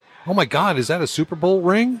Oh, my God. Is that a Super Bowl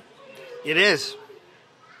ring? It is.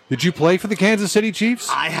 Did you play for the Kansas City Chiefs?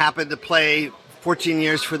 I happened to play 14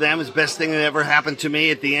 years for them. It's the best thing that ever happened to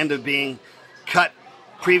me at the end of being cut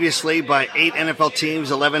previously by 8 NFL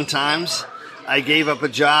teams 11 times. I gave up a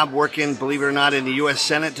job working, believe it or not, in the U.S.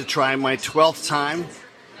 Senate to try my 12th time.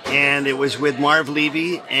 And it was with Marv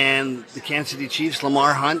Levy and the Kansas City Chiefs,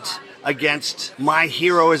 Lamar Hunt, against my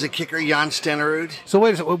hero as a kicker, Jan Stenerud. So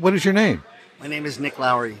wait, what is your name? My name is Nick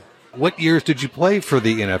Lowry. What years did you play for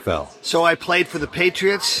the NFL? So I played for the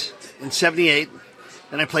Patriots in 78.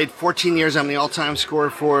 Then I played 14 years. I'm the all-time scorer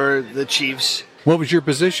for the Chiefs. What was your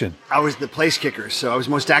position? I was the place kicker. So I was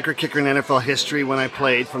the most accurate kicker in NFL history when I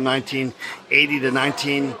played from 1980 to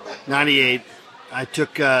 1998. I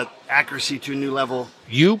took accuracy to a new level.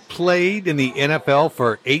 You played in the NFL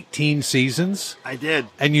for 18 seasons? I did.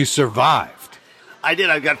 And you survived? I did.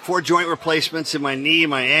 I've got 4 joint replacements in my knee,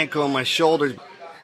 my ankle, and my shoulder.